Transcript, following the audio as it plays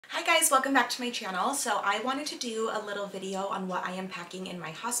Hi guys, welcome back to my channel. So I wanted to do a little video on what I am packing in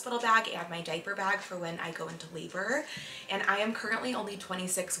my hospital bag and my diaper bag for when I go into labor. And I am currently only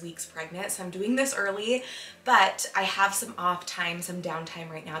 26 weeks pregnant, so I'm doing this early, but I have some off time, some downtime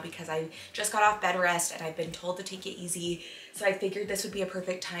right now because I just got off bed rest and I've been told to take it easy. So I figured this would be a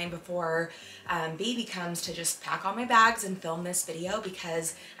perfect time before baby comes to just pack all my bags and film this video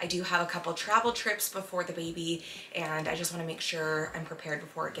because I do have a couple travel trips before the baby and I just want to make sure I'm prepared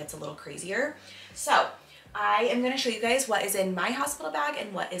before it gets a little crazier. So I am going to show you guys what is in my hospital bag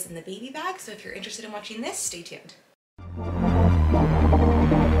and what is in the baby bag. So if you're interested in watching this, stay tuned.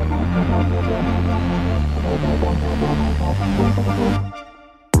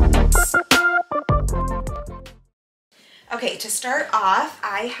 Okay, to start off,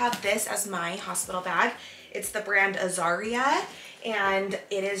 I have this as my hospital bag. It's the brand Azaria, and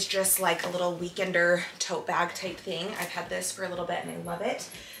it is just like a little weekender tote bag type thing. I've had this for a little bit and I love it.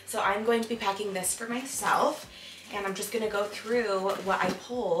 So I'm going to be packing this for myself, and I'm just gonna go through what I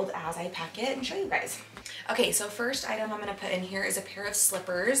pulled as I pack it and show you guys. Okay, so first item I'm gonna put in here is a pair of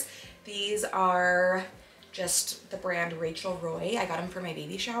slippers. These are just the brand Rachel Roy. I got them for my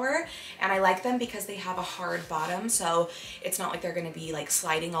baby shower and I like them because they have a hard bottom, so it's not like they're gonna be like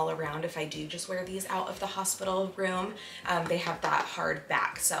sliding all around if I do just wear these out of the hospital room. They have that hard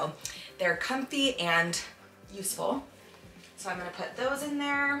back, so they're comfy and useful. So I'm gonna put those in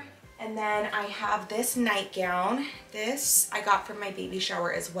there. And then I have this nightgown. This I got from my baby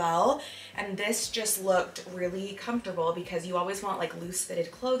shower as well. And this just looked really comfortable because you always want like loose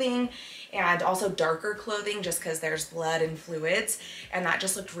fitted clothing and also darker clothing just because there's blood and fluids. And that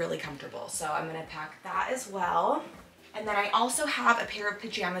just looked really comfortable. So I'm gonna pack that as well. And then I also have a pair of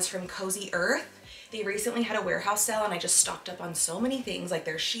pajamas from Cozy Earth. They recently had a warehouse sale and I just stocked up on so many things, like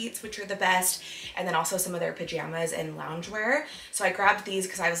their sheets, which are the best, and then also some of their pajamas and loungewear. So I grabbed these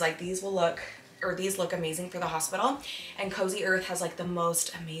because I was like, these look amazing for the hospital. And Cozy Earth has like the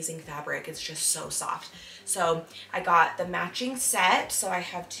most amazing fabric. It's just so soft. So I got the matching set. So I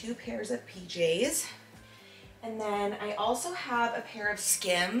have 2 pairs of PJs. And then I also have a pair of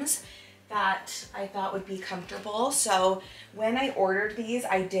Skims that I thought would be comfortable. So when I ordered these,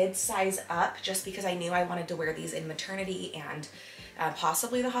 I did size up just because I knew I wanted to wear these in maternity and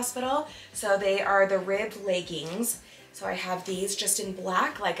possibly the hospital. So they are the ribbed leggings. So I have these just in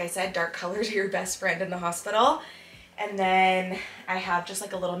black. Like I said, dark colors are your best friend in the hospital. And then I have just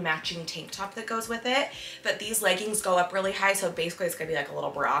like a little matching tank top that goes with it. But these leggings go up really high, so basically it's gonna be like a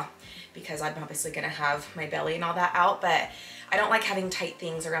little bra because I'm obviously gonna have my belly and all that out, but I don't like having tight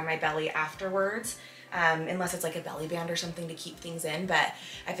things around my belly afterwards, unless it's like a belly band or something to keep things in, but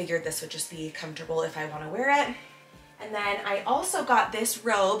I figured this would just be comfortable if I wanna wear it. And then I also got this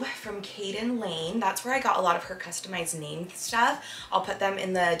robe from Caden Lane. That's where I got a lot of her customized name stuff. I'll put them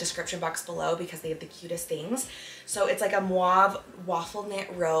in the description box below because they have the cutest things. So it's like a mauve waffle knit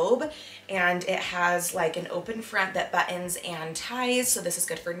robe, and it has like an open front that buttons and ties. So this is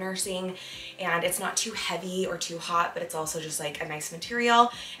good for nursing, and it's not too heavy or too hot, but it's also just like a nice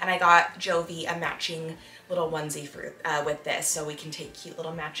material. And I got Jovi a matching little onesie for, with this, so we can take cute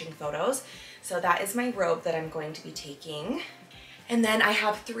little matching photos. So that is my robe that I'm going to be taking. And then I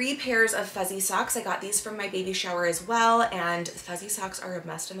have 3 pairs of fuzzy socks. I got these from my baby shower as well, and fuzzy socks are a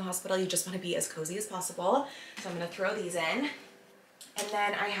must in the hospital. You just want to be as cozy as possible. So I'm going to throw these in. And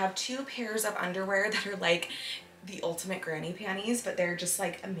then I have 2 pairs of underwear that are like the ultimate granny panties, but they're just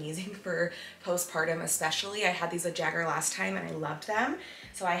like amazing for postpartum especially. I had these at Jagger last time and I loved them.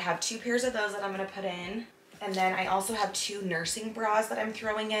 So I have 2 pairs of those that I'm going to put in. And then I also have 2 nursing bras that I'm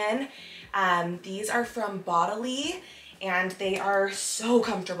throwing in. These are from Bodily, and they are so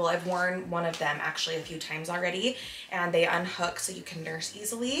comfortable. I've worn one of them actually a few times already, and they unhook so you can nurse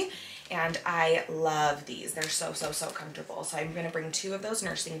easily. And I love these. They're so, so, so comfortable. So I'm gonna bring 2 of those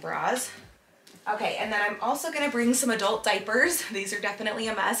nursing bras. Okay, and then I'm also gonna bring some adult diapers. These are definitely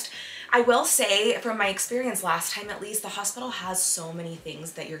a must. I will say, from my experience last time at least, the hospital has so many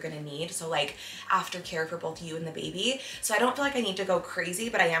things that you're gonna need. So like aftercare for both you and the baby. So I don't feel like I need to go crazy,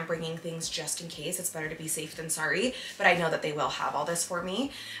 but I am bringing things just in case. It's better to be safe than sorry, but I know that they will have all this for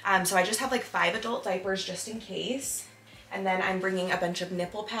me. So I just have like 5 adult diapers just in case. And then I'm bringing a bunch of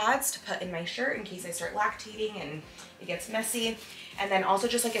nipple pads to put in my shirt in case I start lactating and it gets messy. And then also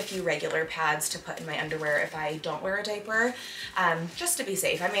just like a few regular pads to put in my underwear if I don't wear a diaper, just to be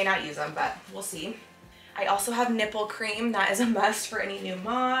safe. I may not use them, but we'll see. I also have nipple cream. That is a must for any new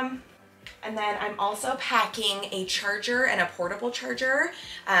mom. And then I'm also packing a charger and a portable charger.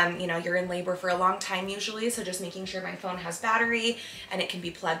 You know, you're in labor for a long time usually, so just making sure my phone has battery and it can be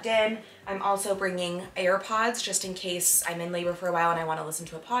plugged in. I'm also bringing AirPods just in case I'm in labor for a while and I want to listen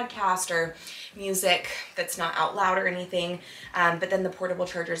to a podcast or music that's not out loud or anything. But then the portable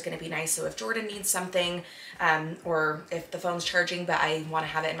charger is going to be nice, so if Jordan needs something, or if the phone's charging but I want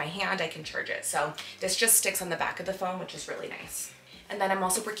to have it in my hand, I can charge it. So this just sticks on the back of the phone, which is really nice. And then I'm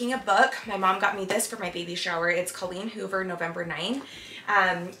also bringing a book. My mom got me this for my baby shower. It's Colleen Hoover, November 9.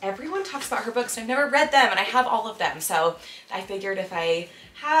 Everyone talks about her books and I've never read them, and I have all of them. So I figured if I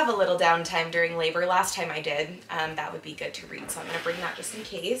have a little downtime during labor, last time I did, that would be good to read. So I'm gonna bring that just in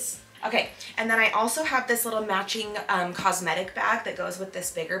case. Okay, and then I also have this little matching cosmetic bag that goes with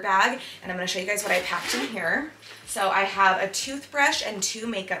this bigger bag, and I'm gonna show you guys what I packed in here. So I have a toothbrush and 2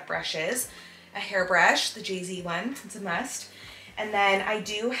 makeup brushes, a hairbrush, the Jay-Z one, it's a must. And then I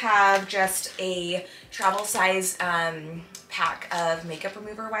do have just a travel size pack of makeup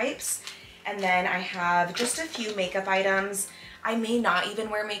remover wipes. And then I have just a few makeup items. I may not even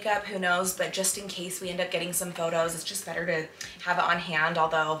wear makeup, who knows, but just in case we end up getting some photos, it's just better to have it on hand,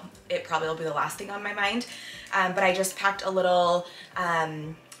 although it probably will be the last thing on my mind. But I just packed a little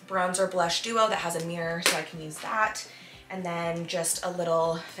bronzer blush duo that has a mirror, so I can use that. And then just a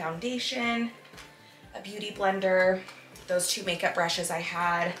little foundation, a beauty blender, those 2 makeup brushes I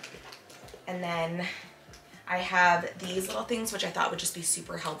had, and then I have these little things which I thought would just be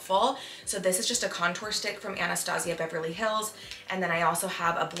super helpful. So this is just a contour stick from Anastasia Beverly Hills, and then I also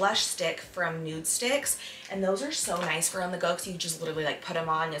have a blush stick from Nude Sticks, and those are so nice for on the go because you just literally like put them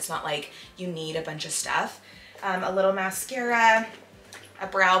on. It's not like you need a bunch of stuff. A little mascara, a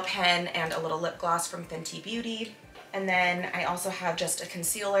brow pen, and a little lip gloss from Fenty Beauty. And then I also have just a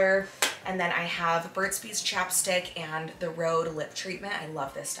concealer, and then I have Burt's Bees chapstick and the Rhode lip treatment. I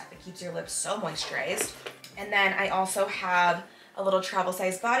love this stuff. It keeps your lips so moisturized. And then I also have a little travel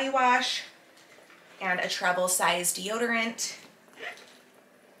size body wash and a travel size deodorant,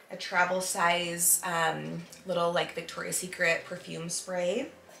 a travel size little like Victoria's Secret perfume spray,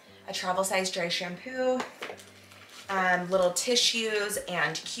 a travel size dry shampoo, little tissues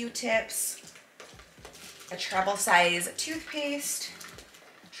and Q-tips, a travel size toothpaste,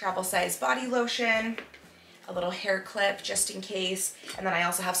 travel size body lotion, a little hair clip just in case, and then I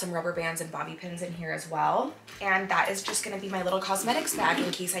also have some rubber bands and bobby pins in here as well. And that is just gonna be my little cosmetics bag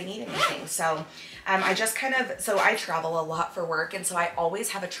in case I need anything. So I just kind of, so I travel a lot for work, and so I always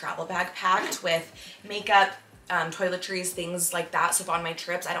have a travel bag packed with makeup, toiletries, things like that. So if on my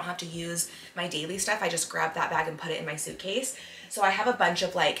trips I don't have to use my daily stuff, I just grab that bag and put it in my suitcase. So I have a bunch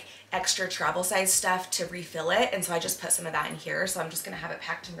of like extra travel size stuff to refill it, and so I just put some of that in here. So I'm just gonna have it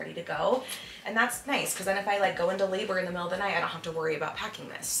packed and ready to go. And that's nice because then if I like go into labor in the middle of the night, I don't have to worry about packing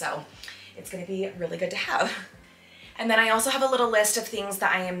this. So it's gonna be really good to have. And then I also have a little list of things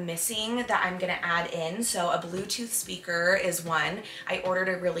that I am missing that I'm gonna add in. So a Bluetooth speaker is one. I ordered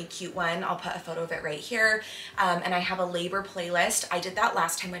a really cute one. I'll put a photo of it right here. And I have a labor playlist. I did that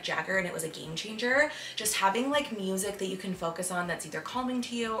last time with Jagger and it was a game changer. Just having like music that you can focus on that's either calming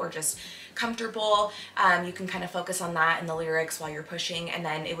to you or just comfortable. You can kind of focus on that and the lyrics while you're pushing. And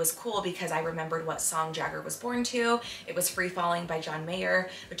then it was cool because I remembered what song Jagger was born to. It was Free Falling by John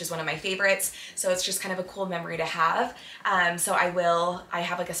Mayer, which is one of my favorites. So it's just kind of a cool memory to have. So I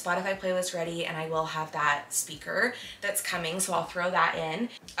have like a Spotify playlist ready, and I will have that speaker that's coming, so I'll throw that in.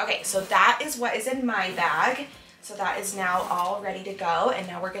 Okay, so that is what is in my bag. So that is now all ready to go, and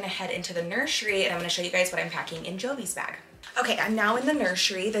now we're gonna head into the nursery, and I'm gonna show you guys what I'm packing in Jovi's bag. Okay, I'm now in the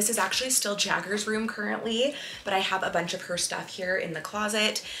nursery. This is actually still Jagger's room currently, but I have a bunch of her stuff here in the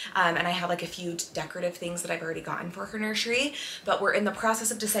closet, and I have like a few decorative things that I've already gotten for her nursery, but we're in the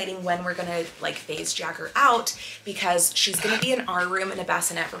process of deciding when we're gonna like phase Jagger out because she's gonna be in our room in a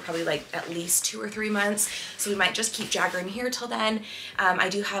bassinet for probably like at least 2 or 3 months, so we might just keep Jagger in here till then. I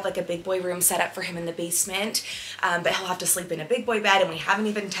do have like a big boy room set up for him in the basement, but he'll have to sleep in a big boy bed, and we haven't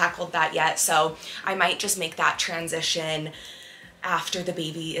even tackled that yet, so I might just make that transition after the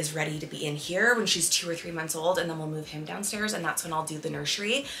baby is ready to be in here when she's 2 or 3 months old, and then we'll move him downstairs, and that's when I'll do the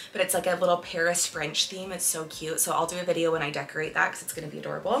nursery. But it's like a little Paris French theme. It's so cute. So I'll do a video when I decorate that because it's going to be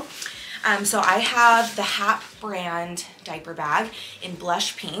adorable. So I have the Hap brand diaper bag in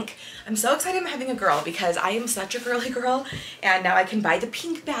blush pink. I'm so excited I'm having a girl because I am such a girly girl, and now I can buy the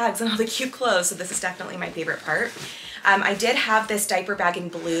pink bags and all the cute clothes. So this is definitely my favorite part. I did have this diaper bag in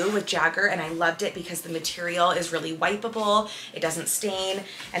blue with Jagger, and I loved it because the material is really wipeable, it doesn't stain,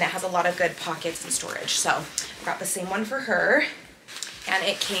 and it has a lot of good pockets and storage. So I got the same one for her, and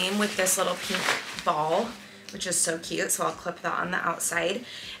it came with this little pink ball which is so cute. So I'll clip that on the outside.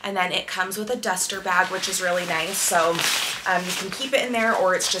 And then it comes with a duster bag, which is really nice. So you can keep it in there,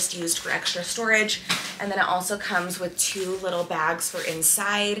 or it's just used for extra storage. And then it also comes with 2 little bags for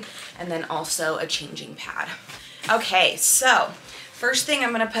inside, and then also a changing pad. Okay, so first thing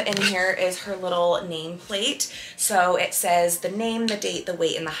I'm gonna put in here is her little name plate. So it says the name, the date, the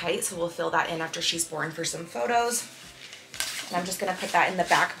weight, and the height. So we'll fill that in after she's born for some photos. And I'm just gonna put that in the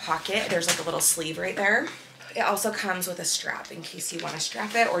back pocket. There's like a little sleeve right there. It also comes with a strap in case you wanna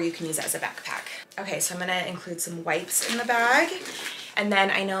strap it, or you can use it as a backpack. Okay, so I'm gonna include some wipes in the bag. And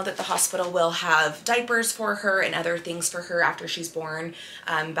then I know that the hospital will have diapers for her and other things for her after she's born.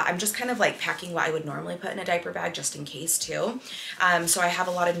 But I'm just kind of like packing what I would normally put in a diaper bag just in case too. So I have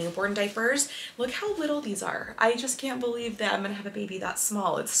a lot of newborn diapers. Look how little these are. I just can't believe that I'm gonna have a baby that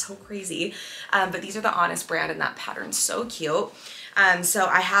small. It's so crazy. But these are the Honest brand, and that pattern's so cute. So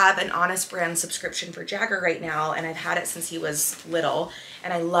I have an Honest brand subscription for Jagger right now, and I've had it since he was little,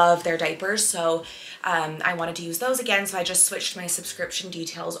 and I love their diapers. So I wanted to use those again. So I just switched my subscription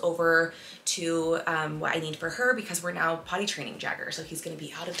details over to what I need for her, because we're now potty training Jagger. So he's gonna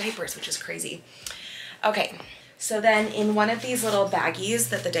be out of diapers, which is crazy. Okay. So then in one of these little baggies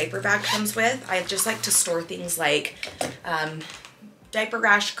that the diaper bag comes with, I just like to store things like diaper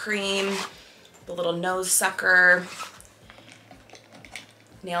rash cream, the little nose sucker,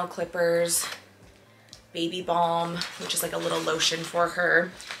 nail clippers, baby balm, which is like a little lotion for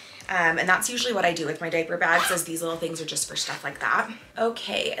her. And that's usually what I do with my diaper bags, is these little things are just for stuff like that.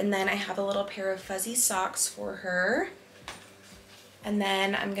 Okay, and then I have a little pair of fuzzy socks for her. And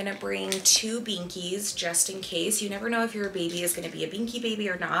then I'm gonna bring 2 binkies just in case. You never know if your baby is gonna be a binky baby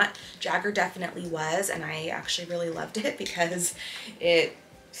or not. Jagger definitely was, and I actually really loved it because it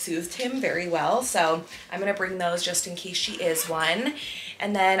soothed him very well. So I'm gonna bring those just in case she is one.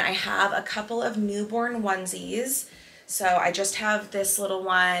 And then I have a couple of newborn onesies. So I just have this little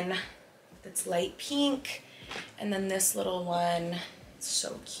one that's light pink, and then this little one, it's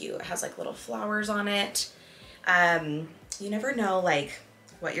so cute. It has like little flowers on it. You never know like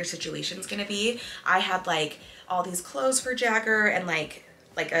what your situation's gonna be. I had like all these clothes for Jagger and like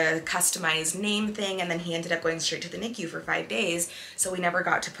a customized name thing, and then he ended up going straight to the NICU for 5 days, so we never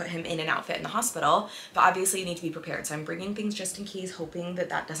got to put him in an outfit in the hospital. But obviously you need to be prepared, so I'm bringing things just in case, hoping that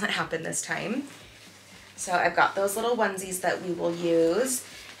that doesn't happen this time. So I've got those little onesies that we will use.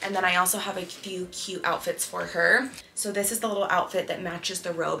 And then I also have a few cute outfits for her. So this is the little outfit that matches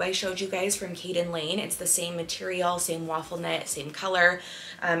the robe I showed you guys from Caden Lane. It's the same material, same waffle knit, same color.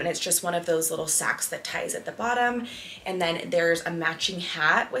 And it's just one of those little sacks that ties at the bottom. And then there's a matching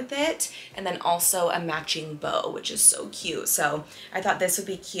hat with it, and then also a matching bow, which is so cute. So I thought this would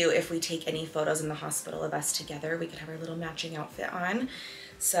be cute if we take any photos in the hospital of us together. We could have our little matching outfit on.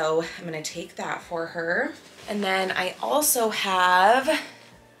 So I'm gonna take that for her. And then I also have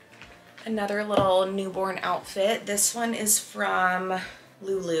another little newborn outfit. This one is from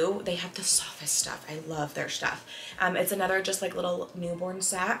Lulu. They have the softest stuff. I love their stuff. It's another just like little newborn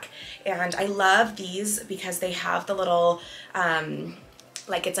sack. And I love these because they have the little,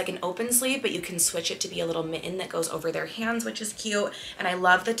 like it's like an open sleeve, but you can switch it to be a little mitten that goes over their hands, which is cute. And I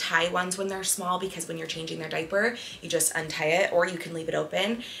love the tie ones when they're small, because when you're changing their diaper, you just untie it, or you can leave it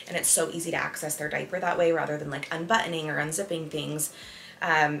open, and it's so easy to access their diaper that way rather than like unbuttoning or unzipping things.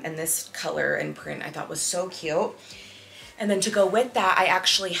 And this color and print I thought was so cute. And then to go with that, I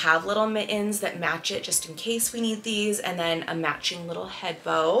actually have little mittens that match it just in case we need these, and then a matching little head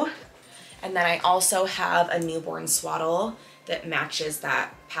bow. And then I also have a newborn swaddle that matches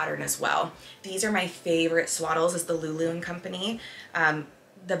that pattern as well. These are my favorite swaddles, is the Lulu & Company.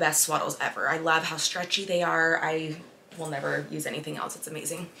 The best swaddles ever. I love how stretchy they are. I will never use anything else. It's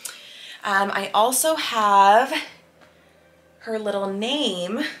amazing. I also have her little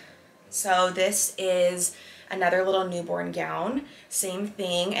name. So this is another little newborn gown, same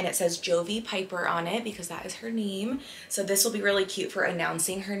thing, and it says Jovi Piper on it because that is her name. So this will be really cute for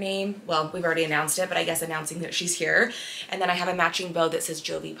announcing her name. Well, we've already announced it, but I guess announcing that she's here. And then I have a matching bow that says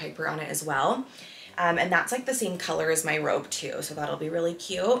Jovi Piper on it as well. And that's like the same color as my robe too, so that'll be really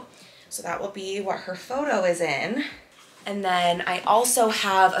cute. So that will be what her photo is in. And then I also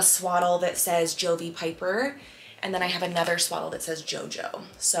have a swaddle that says Jovi Piper, and then I have another swaddle that says JoJo.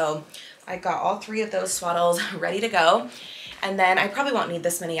 So I got all 3 of those swaddles ready to go. And then I probably won't need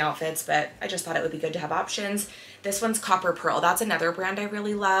this many outfits, but I just thought it would be good to have options. This one's Copper Pearl. That's another brand I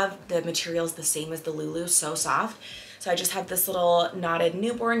really love. The material's the same as the Lulu, so soft. So I just have this little knotted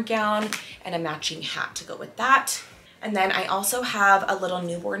newborn gown and a matching hat to go with that. And then I also have a little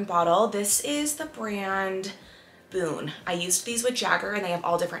newborn bottle. This is the brand Boon. I used these with Jagger, and they have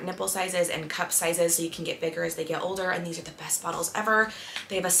all different nipple sizes and cup sizes, so you can get bigger as they get older, and these are the best bottles ever.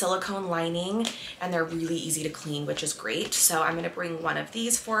 They have a silicone lining and they're really easy to clean, which is great. So I'm gonna bring one of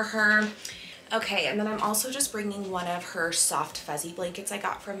these for her. Okay, and then I'm also just bringing one of her soft fuzzy blankets I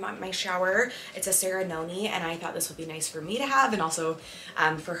got from my shower. It's a Serenoni, and I thought this would be nice for me to have, and also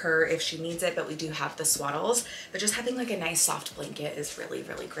for her if she needs it, but we do have the swaddles. But just having like a nice soft blanket is really,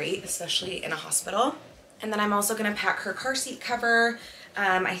 really great, especially in a hospital. And then I'm also gonna pack her car seat cover.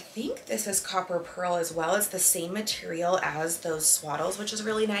 I think this is copper pearl as well. It's the same material as those swaddles, which is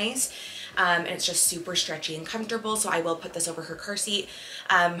really nice. And it's just super stretchy and comfortable, so I will put this over her car seat.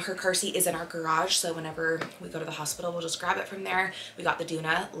 Her car seat is in our garage, so whenever we go to the hospital, we'll just grab it from there. We got the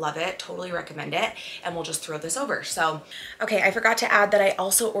Duna, love it, totally recommend it, and we'll just throw this over. So, okay, I forgot to add that I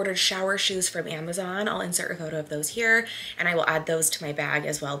also ordered shower shoes from Amazon. I'll insert a photo of those here, and I will add those to my bag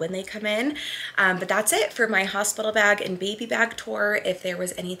as well when they come in. But that's it for my hospital bag and baby bag tour. If there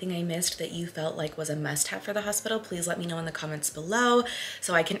was anything I missed that you felt like was a must-have for the hospital, please let me know in the comments below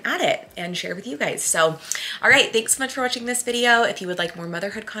so I can add it and share with you guys. So, all right, thanks so much for watching this video. If you would like more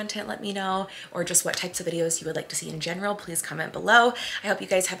motherhood content, let me know, or just what types of videos you would like to see in general, please comment below. I hope you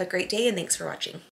guys have a great day, and thanks for watching.